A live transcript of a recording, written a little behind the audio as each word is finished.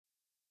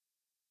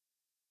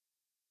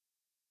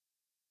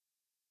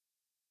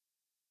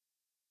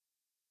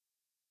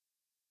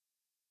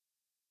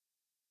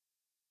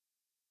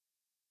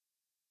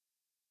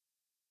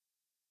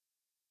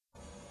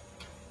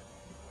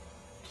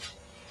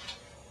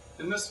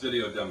In this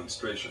video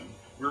demonstration,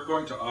 we're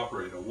going to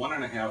operate a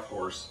 1.5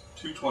 horse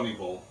 220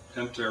 volt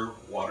Pentair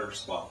Water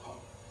Spa Pump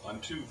on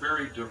two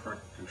very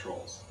different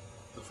controls.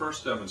 The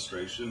first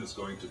demonstration is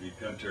going to be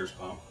Pentair's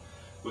pump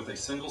with a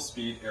single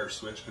speed air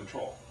switch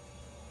control.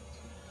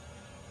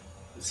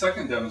 The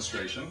second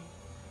demonstration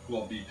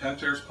will be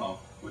Pentair's pump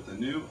with the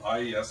new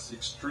IES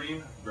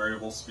Extreme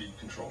Variable Speed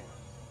Controller.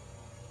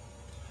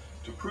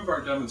 To prove our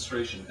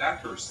demonstration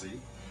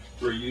accuracy,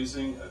 we're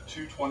using a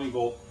 220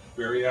 volt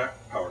Varriable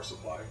power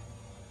supply,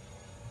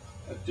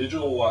 a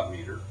digital watt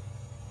meter,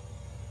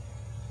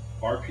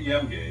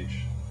 RPM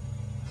gauge,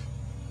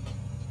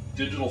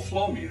 digital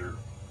flow meter,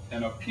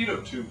 and a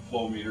pitot tube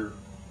flow meter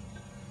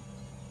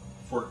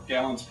for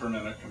gallons per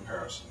minute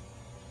comparison.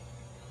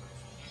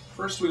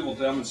 First, we will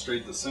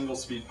demonstrate the single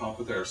speed pump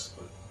with air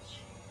split.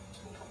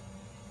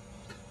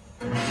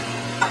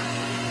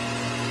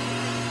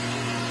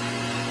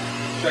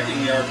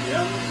 Checking the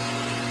RPM,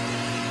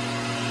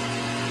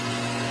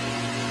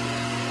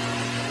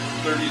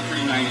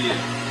 3398.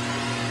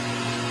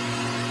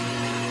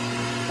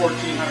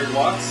 1400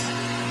 watts.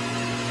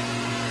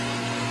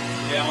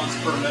 Gallons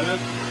per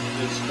minute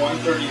is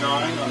 139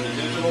 on the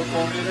digital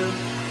flow meter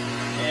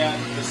and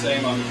the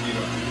same on the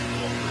pitot tube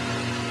flow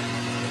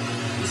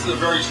meter. This is a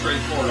very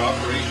straightforward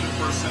operation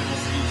for a single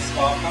speed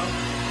spa pump.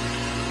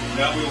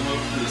 Now we will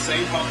move to the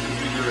same pump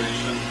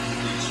configuration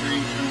with the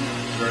Extreme 2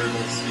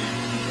 variable speed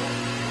control.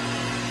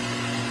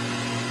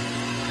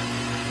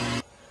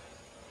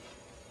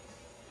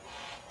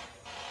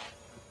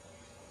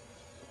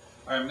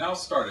 I am now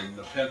starting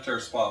the Pentair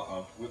Spa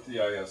Pump with the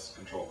IES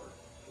controller.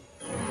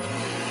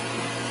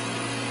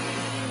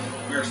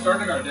 We are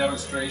starting our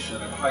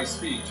demonstration at high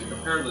speed to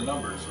compare the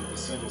numbers with the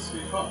single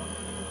speed pump.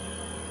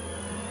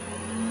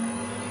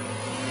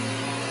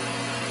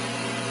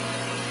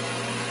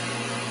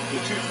 The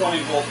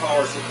 220 volt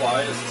power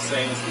supply is the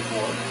same as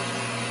before.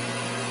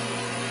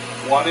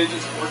 Wattage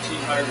is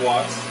 1400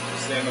 watts,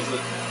 same as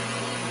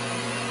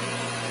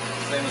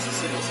the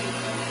single speed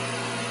pump.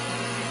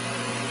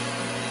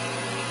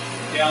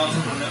 Gallons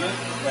per minute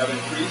have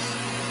increased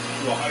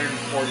to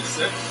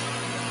 146,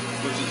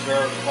 which is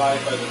verified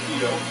by the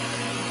pitot.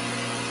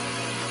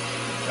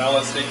 Now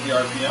let's take the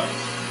RPMs.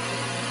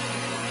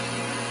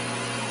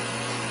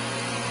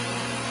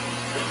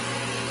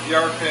 The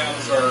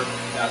RPMs are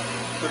at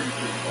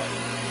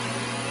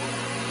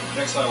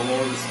 3320. Next I will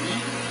lower the speed.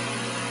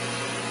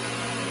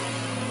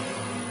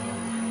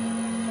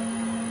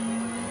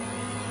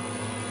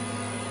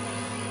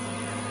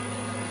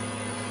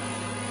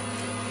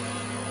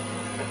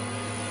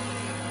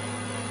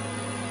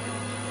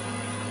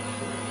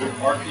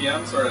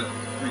 RPMs are at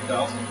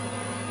 3000,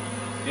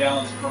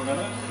 gallons per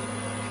minute,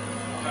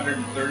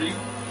 130,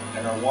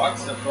 and our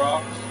watts have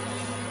dropped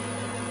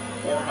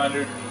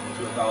 400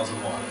 to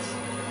 1000 watts.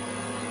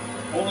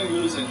 Only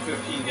losing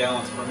 15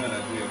 gallons per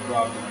minute, we have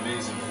dropped an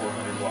amazing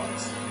 400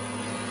 watts.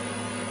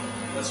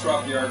 Let's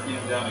drop the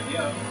RPM down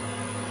again.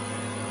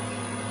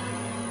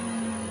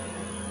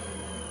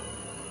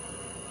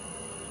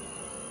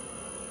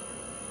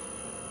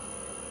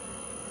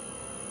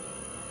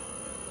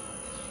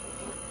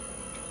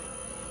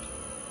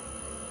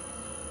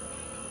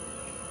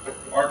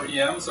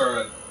 RPMs are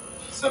at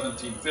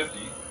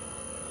 1750,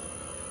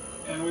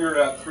 and we are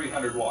at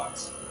 300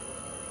 watts.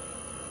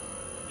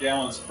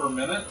 Gallons per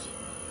minute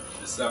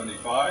is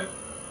 75,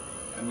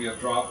 and we have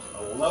dropped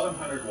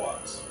 1100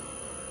 watts.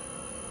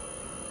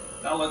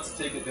 Now let's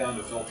take it down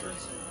to filtering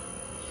speed.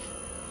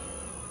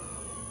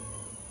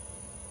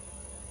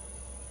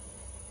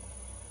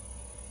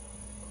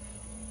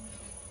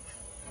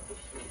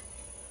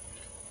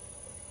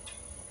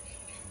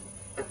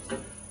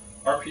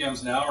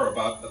 RPMs now are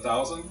about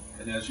 1000,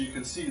 and as you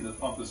can see, the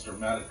pump is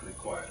dramatically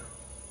quieter.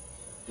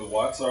 The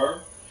watts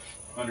are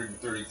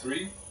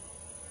 133,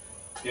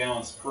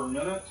 gallons per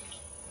minute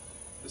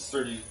is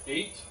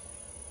 38.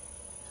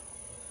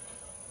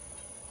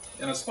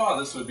 In a spa,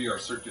 this would be our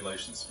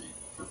circulation speed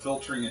for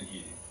filtering and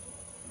heating.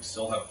 We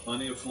still have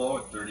plenty of flow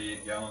at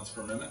 38 gallons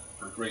per minute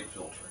for great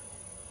filtering.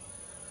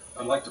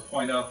 I'd like to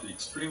point out the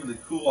extremely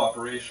cool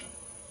operation.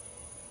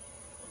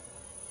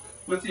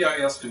 With the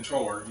IES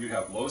controller, you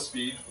have low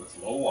speed with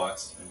low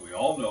watts, and we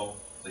all know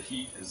the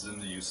heat is in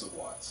the use of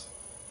watts.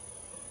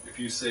 If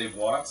you save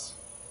watts,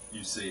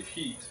 you save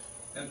heat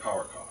and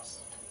power costs.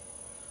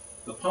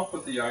 The pump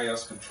with the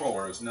IES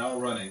controller is now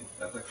running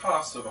at the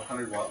cost of a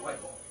 100 watt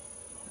light bulb.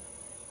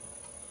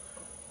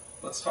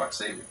 Let's talk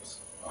savings.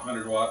 A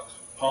 100 watt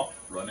pump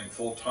running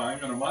full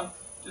time in a month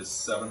is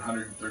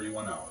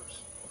 731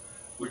 hours,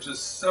 which is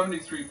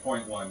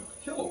 73.1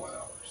 kilowatt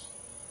hours.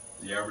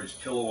 The average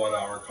kilowatt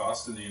hour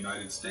cost in the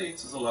United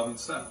States is 11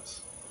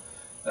 cents.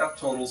 That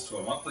totals to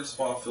a monthly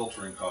spa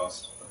filtering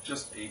cost of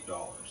just $8.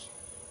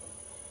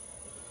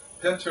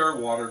 Pentair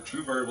Water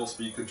 2 Variable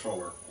Speed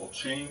Controller will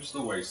change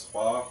the way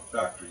spa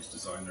factories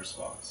design their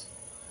spas.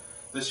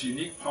 This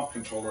unique pump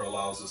controller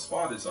allows a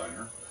spa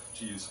designer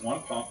to use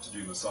one pump to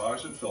do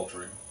massage and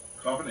filtering,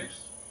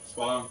 combination,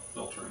 spa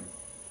filtering,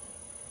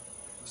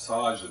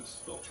 massage and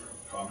filtering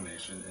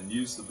combination, and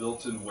use the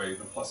built-in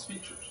Wave and Plus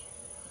features.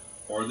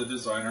 or the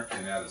designer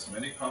can add as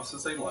many pumps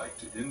as they like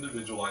to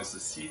individualize the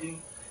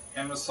seating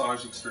and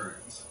massage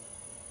experience.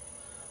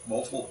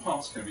 Multiple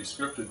pumps can be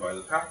scripted by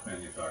the pack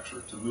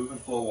manufacturer to move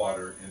and flow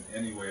water in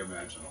any way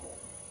imaginable.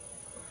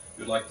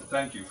 We'd like to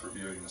thank you for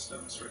viewing this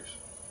demonstration.